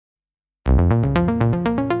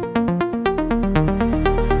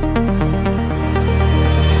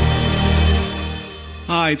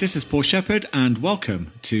Hi, this is Paul Shepherd, and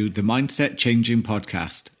welcome to the Mindset Changing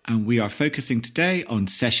Podcast. And we are focusing today on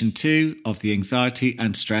session 2 of the Anxiety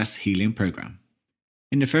and Stress Healing Program.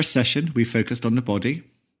 In the first session, we focused on the body.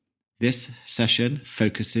 This session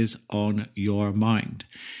focuses on your mind.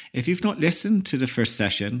 If you've not listened to the first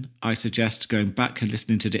session, I suggest going back and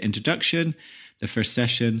listening to the introduction, the first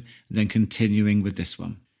session, and then continuing with this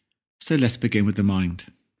one. So let's begin with the mind.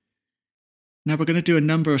 Now we're going to do a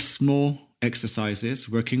number of small exercises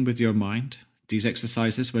working with your mind. These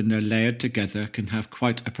exercises, when they're layered together, can have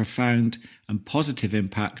quite a profound and positive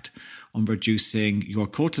impact on reducing your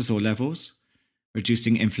cortisol levels,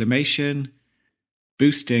 reducing inflammation,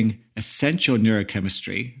 boosting essential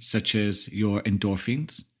neurochemistry such as your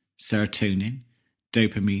endorphins, serotonin,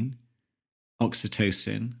 dopamine,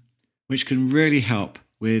 oxytocin, which can really help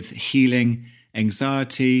with healing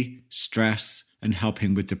anxiety, stress, and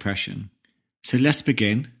helping with depression. So let's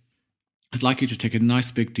begin. I'd like you to take a nice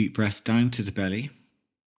big deep breath down to the belly.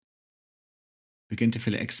 Begin to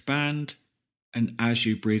feel it expand, and as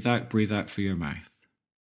you breathe out through your mouth.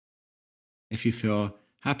 If you feel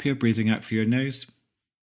happier breathing out through your nose,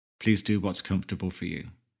 please do what's comfortable for you.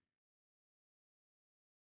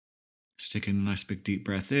 Just taking a nice big deep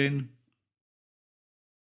breath in,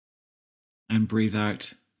 and breathe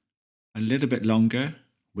out a little bit longer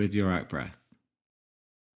with your out breath.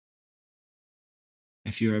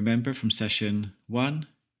 If you remember from session 1,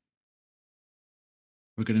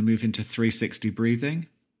 we're going to move into 360 breathing,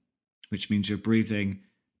 which means you're breathing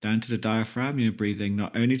down to the diaphragm. You're breathing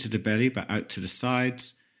not only to the belly, but out to the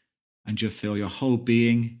sides, and you'll feel your whole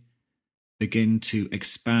being begin to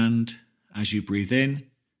expand as you breathe in,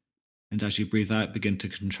 and as you breathe out, begin to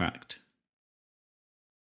contract.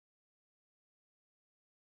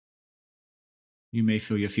 You may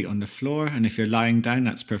feel your feet on the floor, and if you're lying down,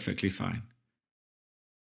 that's perfectly fine.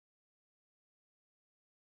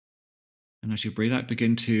 And as you breathe out,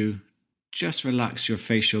 begin to just relax your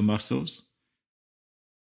facial muscles.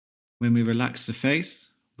 When we relax the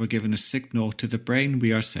face, we're giving a signal to the brain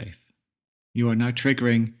we are safe. You are now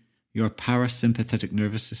triggering your parasympathetic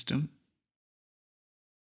nervous system,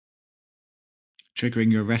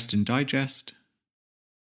 triggering your rest and digest,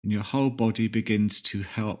 and your whole body begins to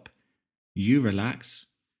help you relax,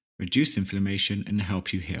 reduce inflammation, and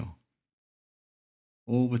help you heal.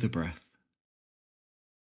 All with a breath.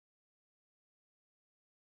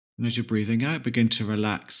 And as you're breathing out, begin to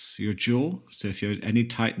relax your jaw. So if you're any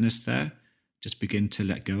tightness there, just begin to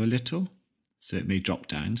let go a little. So it may drop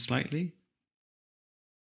down slightly.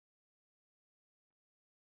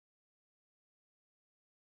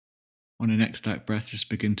 On the next out breath, just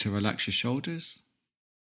begin to relax your shoulders.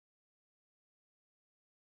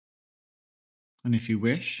 And if you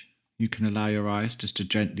wish, you can allow your eyes just to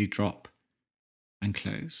gently drop and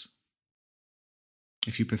close.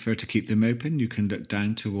 If you prefer to keep them open, you can look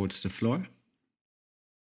down towards the floor.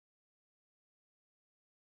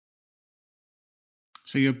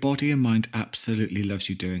 So your body and mind absolutely loves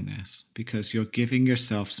you doing this because you're giving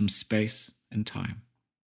yourself some space and time,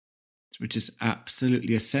 which is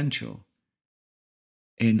absolutely essential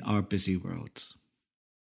in our busy worlds.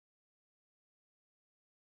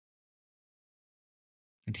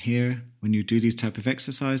 And here, when you do these type of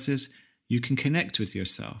exercises, you can connect with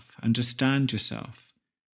yourself, understand yourself,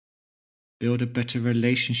 build a better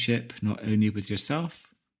relationship not only with yourself,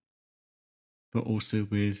 but also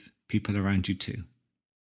with people around you too.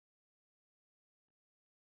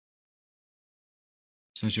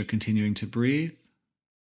 So as you're continuing to breathe,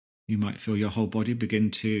 you might feel your whole body begin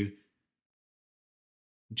to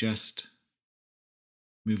just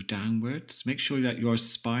move downwards. Make sure that your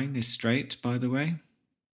spine is straight, by the way.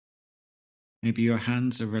 Maybe your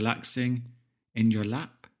hands are relaxing in your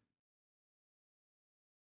lap.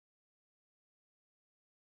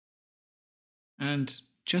 And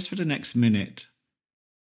just for the next minute,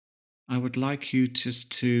 I would like you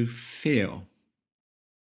just to feel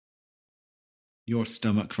your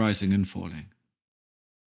stomach rising and falling.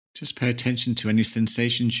 Just pay attention to any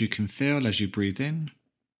sensations you can feel as you breathe in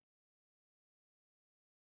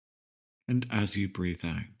and as you breathe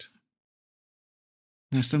out.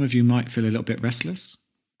 Now, some of you might feel a little bit restless,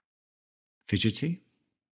 fidgety.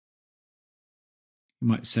 You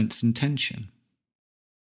might sense some tension.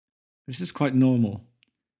 This is quite normal.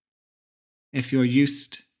 If you're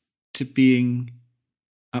used to being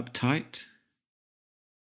uptight,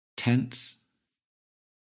 tense,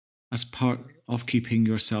 as part of keeping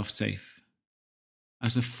yourself safe,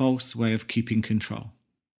 as a false way of keeping control.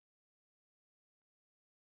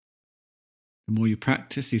 The more you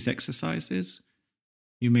practice these exercises,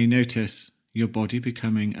 you may notice your body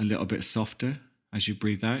becoming a little bit softer as you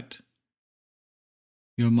breathe out,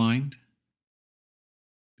 your mind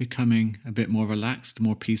becoming a bit more relaxed,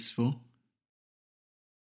 more peaceful.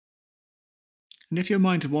 And if your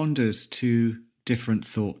mind wanders to different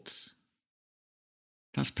thoughts,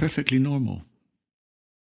 that's perfectly normal.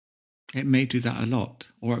 It may do that a lot,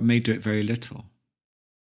 or it may do it very little,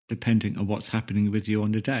 depending on what's happening with you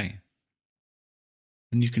on the day.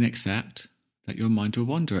 And you can accept that your mind will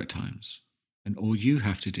wander at times. And all you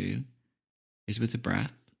have to do is, with the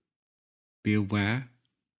breath, be aware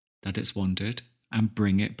that it's wandered and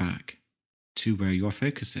bring it back to where you're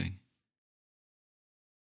focusing.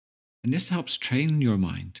 And this helps train your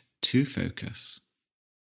mind to focus.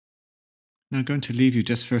 Now I'm going to leave you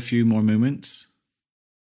just for a few more moments,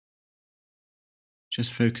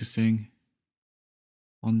 just focusing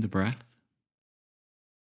on the breath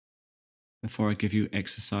before I give you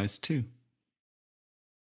exercise 2.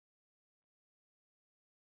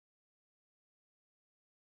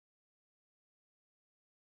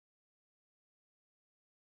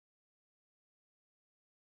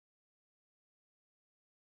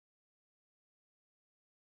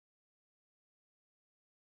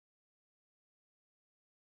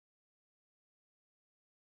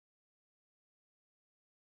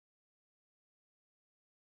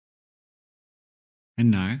 And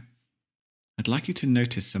now, I'd like you to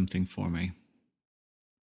notice something for me.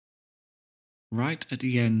 Right at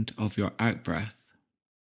the end of your out-breath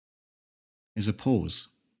is a pause.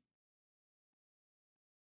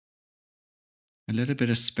 A little bit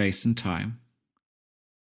of space and time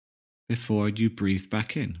before you breathe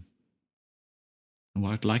back in. And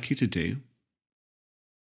what I'd like you to do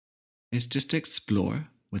is just explore,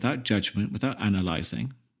 without judgment, without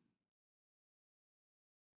analyzing,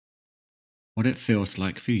 what it feels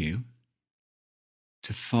like for you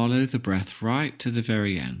to follow the breath right to the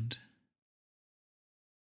very end,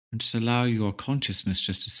 and just allow your consciousness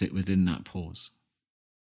just to sit within that pause.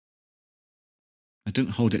 Now, don't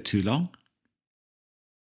hold it too long,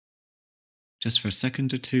 just for a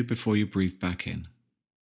second or two before you breathe back in.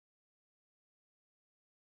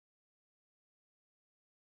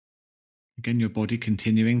 Again, your body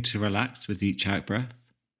continuing to relax with each out breath,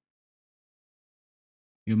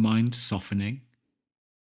 your mind softening.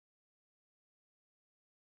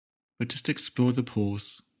 But just explore the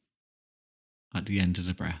pause at the end of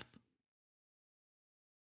the breath.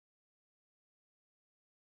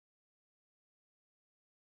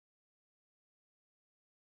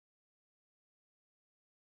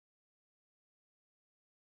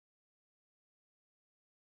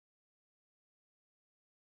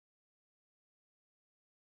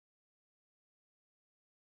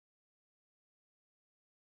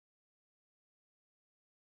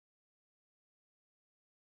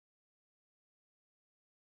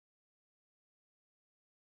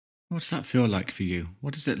 What's that feel like for you?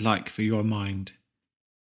 What is it like for your mind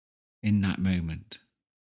in that moment?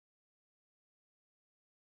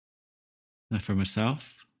 Now, for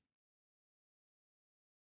myself,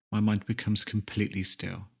 my mind becomes completely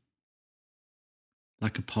still,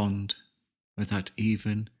 like a pond without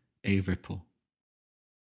even a ripple.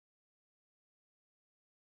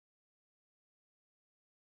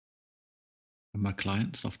 And my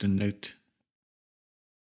clients often note,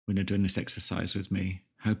 when they're doing this exercise with me,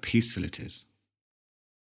 how peaceful it is.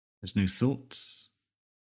 There's no thoughts,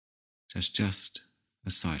 there's just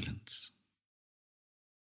a silence.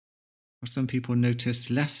 Or some people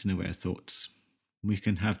notice less in the way of thoughts. We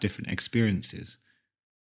can have different experiences,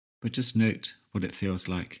 but just note what it feels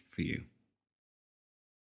like for you.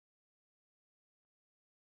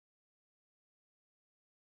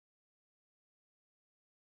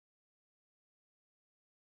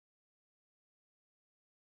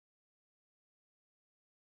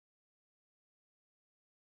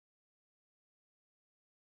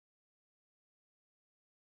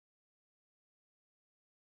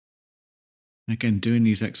 Again, doing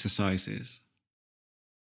these exercises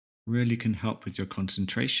really can help with your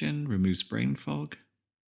concentration, removes brain fog,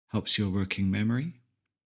 helps your working memory,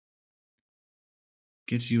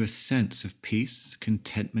 gives you a sense of peace,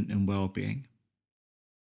 contentment, and well-being,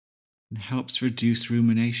 and helps reduce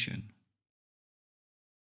rumination.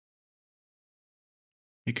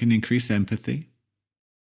 It can increase empathy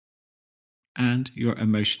and your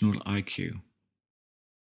emotional IQ.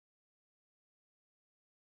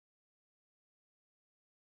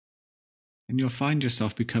 And you'll find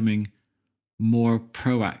yourself becoming more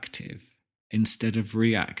proactive instead of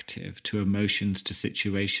reactive to emotions, to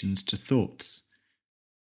situations, to thoughts,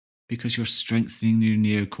 because you're strengthening your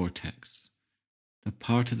neocortex, the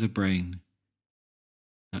part of the brain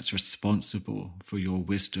that's responsible for your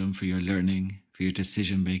wisdom, for your learning, for your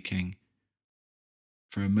decision making,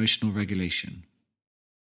 for emotional regulation.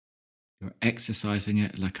 You're exercising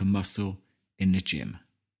it like a muscle in the gym.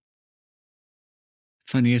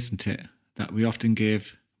 Funny, isn't it, that we often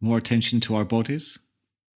give more attention to our bodies,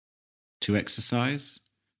 to exercise,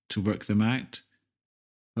 to work them out,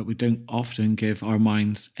 but we don't often give our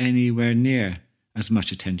minds anywhere near as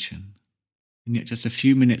much attention. And yet just a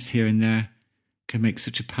few minutes here and there can make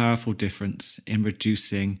such a powerful difference in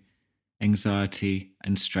reducing anxiety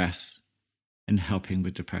and stress and helping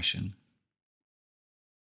with depression.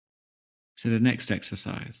 So the next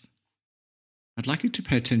exercise, I'd like you to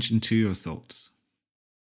pay attention to your thoughts.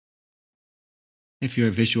 If you're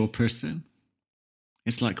a visual person,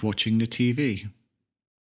 it's like watching the TV.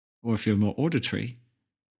 Or if you're more auditory,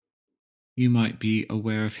 you might be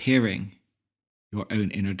aware of hearing your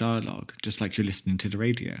own inner dialogue, just like you're listening to the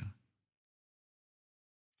radio.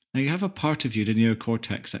 Now you have a part of you, the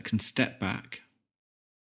neocortex, that can step back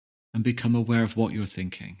and become aware of what you're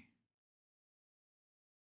thinking.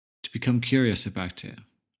 To become curious about it,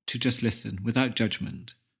 to just listen without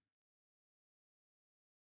judgment.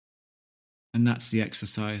 And that's the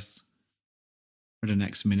exercise for the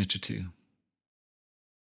next minute or two.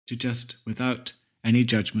 To just, without any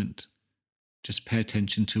judgment, just pay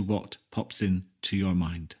attention to what pops into your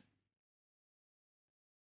mind.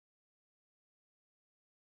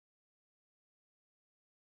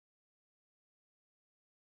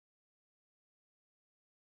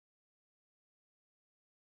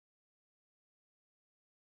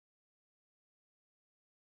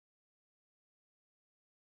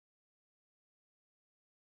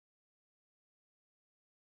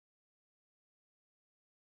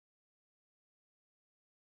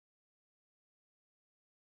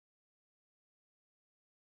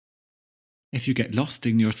 If you get lost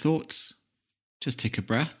in your thoughts, just take a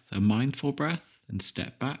breath, a mindful breath, and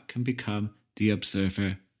step back and become the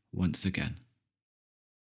observer once again.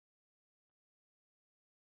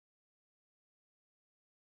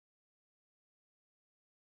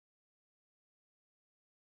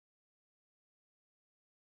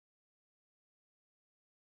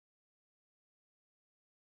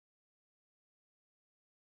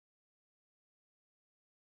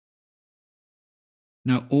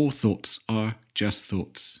 Now, all thoughts are just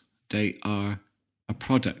thoughts. They are a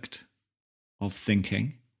product of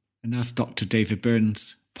thinking. And as Dr. David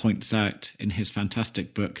Burns points out in his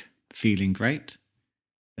fantastic book, Feeling Great,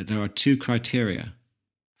 that there are two criteria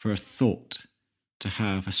for a thought to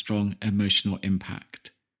have a strong emotional impact.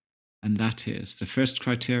 And that is, the first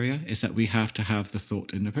criteria is that we have to have the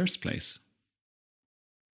thought in the first place.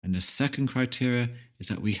 And the second criteria is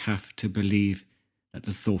that we have to believe that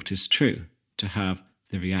the thought is true to have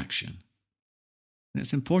the reaction. And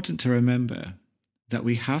it's important to remember that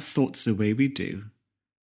we have thoughts the way we do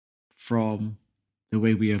from the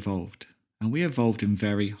way we evolved. And we evolved in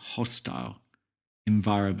very hostile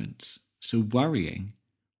environments. So worrying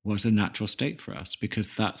was a natural state for us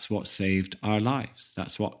because that's what saved our lives.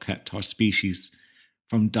 That's what kept our species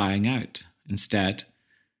from dying out. Instead,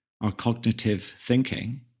 our cognitive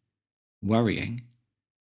thinking, worrying,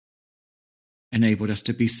 enabled us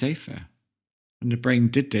to be safer. And the brain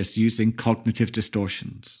did this using cognitive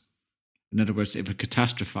distortions. In other words, it would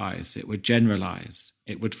catastrophize, it would generalize,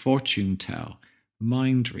 it would fortune tell,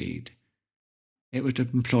 mind read. It would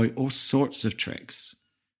employ all sorts of tricks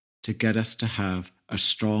to get us to have a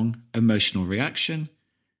strong emotional reaction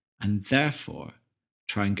and therefore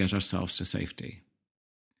try and get ourselves to safety.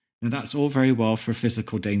 Now that's all very well for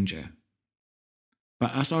physical danger.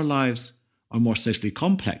 But as our lives are more socially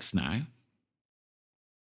complex now,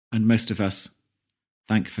 and most of us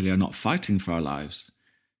thankfully are not fighting for our lives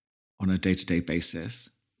on a day-to-day basis,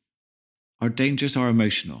 our dangers are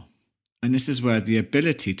emotional. And this is where the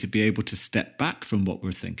ability to be able to step back from what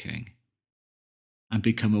we're thinking and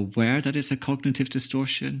become aware that it's a cognitive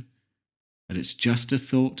distortion, that it's just a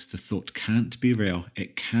thought, the thought can't be real,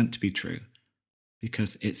 it can't be true,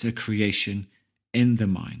 because it's a creation in the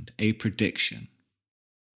mind, a prediction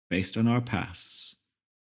based on our pasts,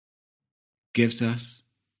 gives us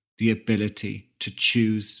the ability to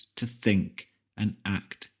choose to think and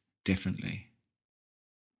act differently.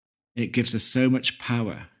 It gives us so much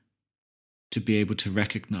power to be able to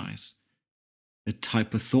recognize the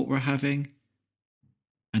type of thought we're having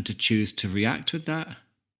and to choose to react with that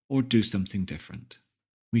or do something different.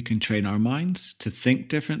 We can train our minds to think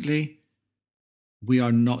differently. We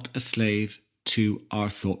are not a slave to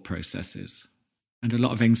our thought processes. And a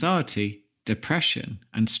lot of anxiety, depression,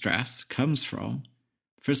 and stress comes from,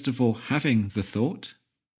 first of all, having the thought,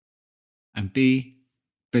 and B,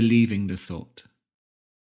 believing the thought.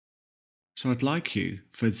 So I'd like you,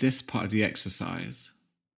 for this part of the exercise,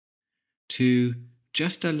 to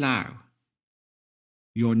just allow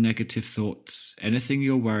your negative thoughts, anything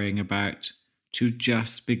you're worrying about, to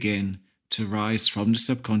just begin to rise from the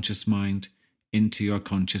subconscious mind into your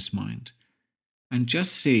conscious mind. And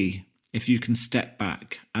just see if you can step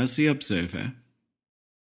back as the observer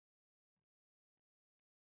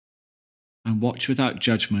and watch without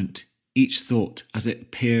judgment each thought as it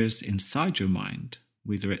appears inside your mind,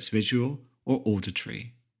 whether it's visual or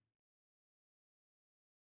auditory.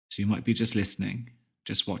 So you might be just listening,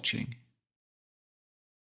 just watching,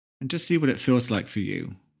 and just see what it feels like for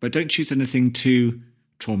you. But don't choose anything too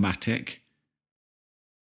traumatic.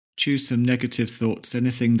 Choose some negative thoughts,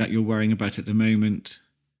 anything that you're worrying about at the moment,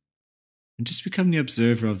 and just become the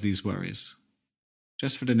observer of these worries,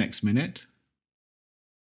 just for the next minute.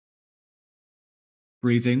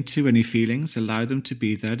 Breathe into any feelings, allow them to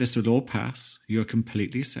be there. This will all pass. You're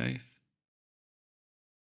completely safe.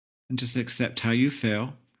 And just accept how you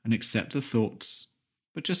feel and accept the thoughts,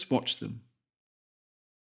 but just watch them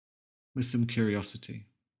with some curiosity.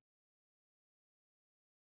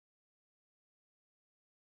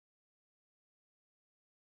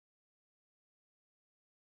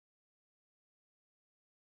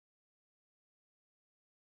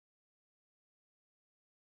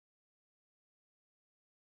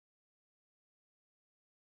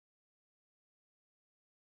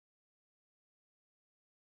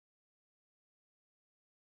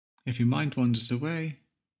 If your mind wanders away,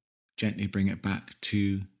 gently bring it back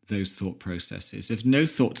to those thought processes. If no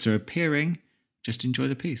thoughts are appearing, just enjoy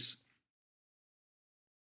the peace.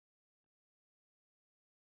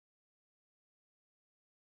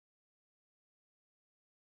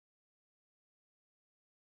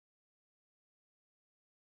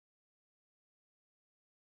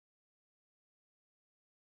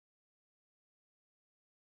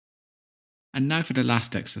 And now for the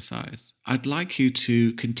last exercise. I'd like you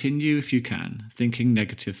to continue, if you can, thinking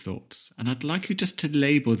negative thoughts. And I'd like you just to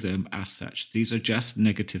label them as such. These are just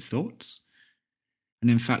negative thoughts.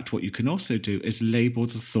 And in fact, what you can also do is label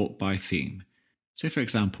the thought by theme. So for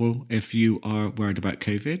example, if you are worried about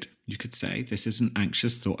COVID, you could say, this is an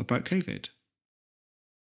anxious thought about COVID.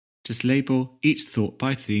 Just label each thought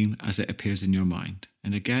by theme as it appears in your mind.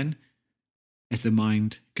 And again, if the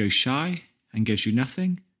mind goes shy and gives you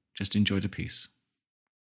nothing, just enjoy the peace.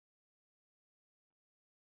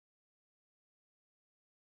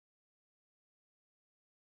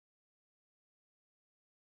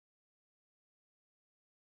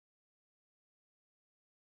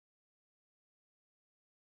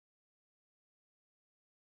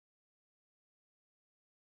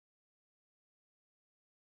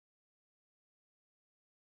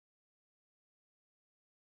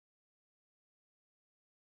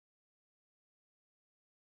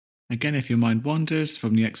 Again, if your mind wanders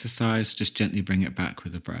from the exercise, just gently bring it back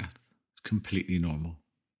with a breath. It's completely normal.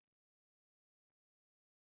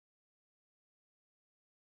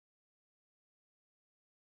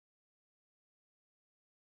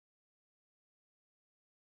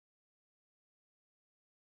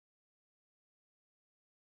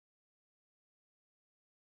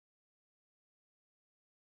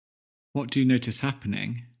 What do you notice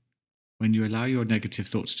happening when you allow your negative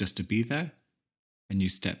thoughts just to be there and you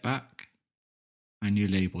step back and you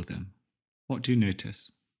label them? What do you notice?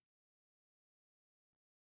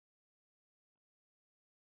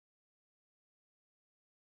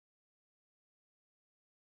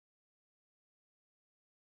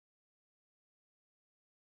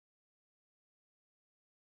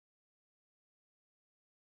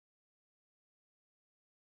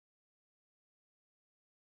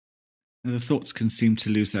 Now, the thoughts can seem to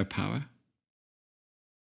lose their power.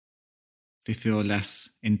 They feel less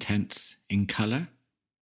intense in color,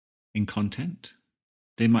 in content.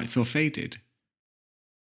 They might feel faded.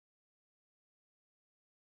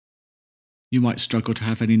 You might struggle to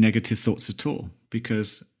have any negative thoughts at all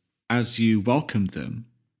because as you welcome them,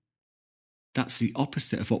 that's the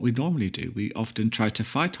opposite of what we normally do. We often try to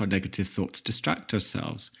fight our negative thoughts, distract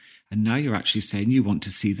ourselves. And now you're actually saying you want to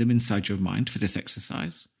see them inside your mind for this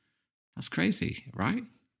exercise. That's crazy, right?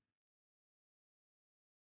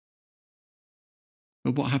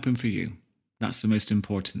 But what happened for you? That's the most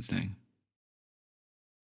important thing.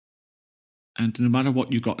 And no matter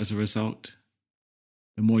what you got as a result,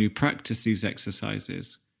 the more you practice these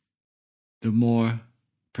exercises, the more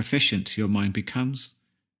proficient your mind becomes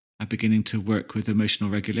at beginning to work with emotional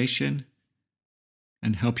regulation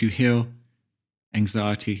and help you heal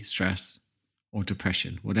anxiety, stress, or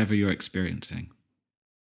depression, whatever you're experiencing.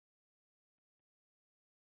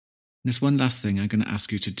 There's one last thing I'm going to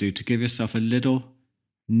ask you to do to give yourself a little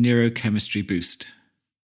neurochemistry boost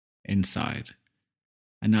inside.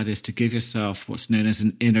 And that is to give yourself what's known as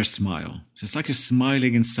an inner smile. So it's like you're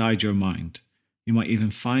smiling inside your mind. You might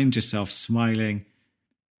even find yourself smiling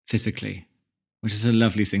physically, which is a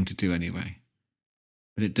lovely thing to do anyway.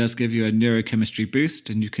 But it does give you a neurochemistry boost,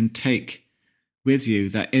 and you can take with you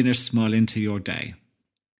that inner smile into your day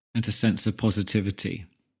and a sense of positivity.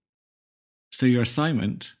 So your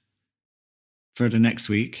assignment for the next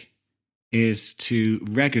week is to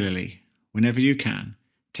regularly, whenever you can,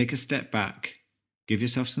 take a step back, give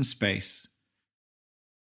yourself some space,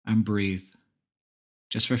 and breathe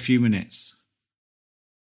just for a few minutes.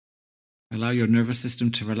 Allow your nervous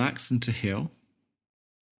system to relax and to heal.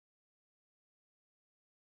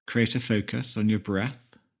 Create a focus on your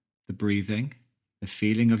breath, the breathing, the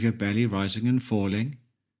feeling of your belly rising and falling.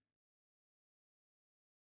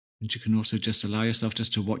 And you can also just allow yourself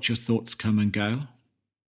just to watch your thoughts come and go.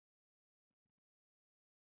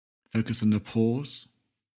 Focus on the pause.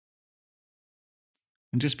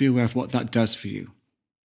 And just be aware of what that does for you.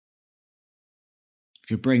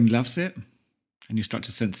 If your brain loves it and you start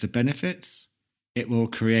to sense the benefits, it will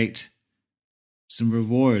create some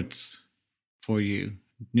rewards for you,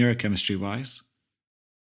 neurochemistry-wise,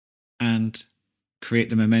 and create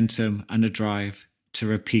the momentum and the drive to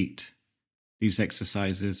repeat these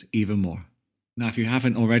exercises even more. Now, if you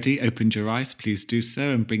haven't already opened your eyes, please do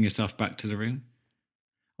so and bring yourself back to the room.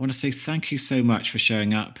 I want to say thank you so much for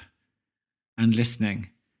showing up and listening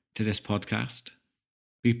to this podcast.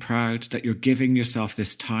 Be proud that you're giving yourself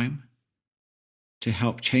this time to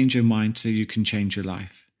help change your mind so you can change your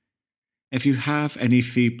life. If you have any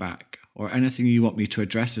feedback or anything you want me to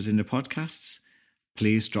address within the podcasts,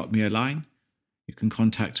 please drop me a line. You can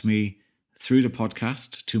contact me through the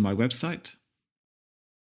podcast to my website,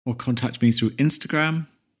 or contact me through Instagram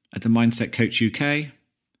at the Mindset Coach UK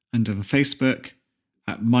and on Facebook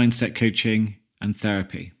at Mindset Coaching and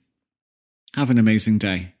Therapy. Have an amazing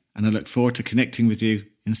day, and I look forward to connecting with you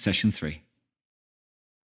in session 3.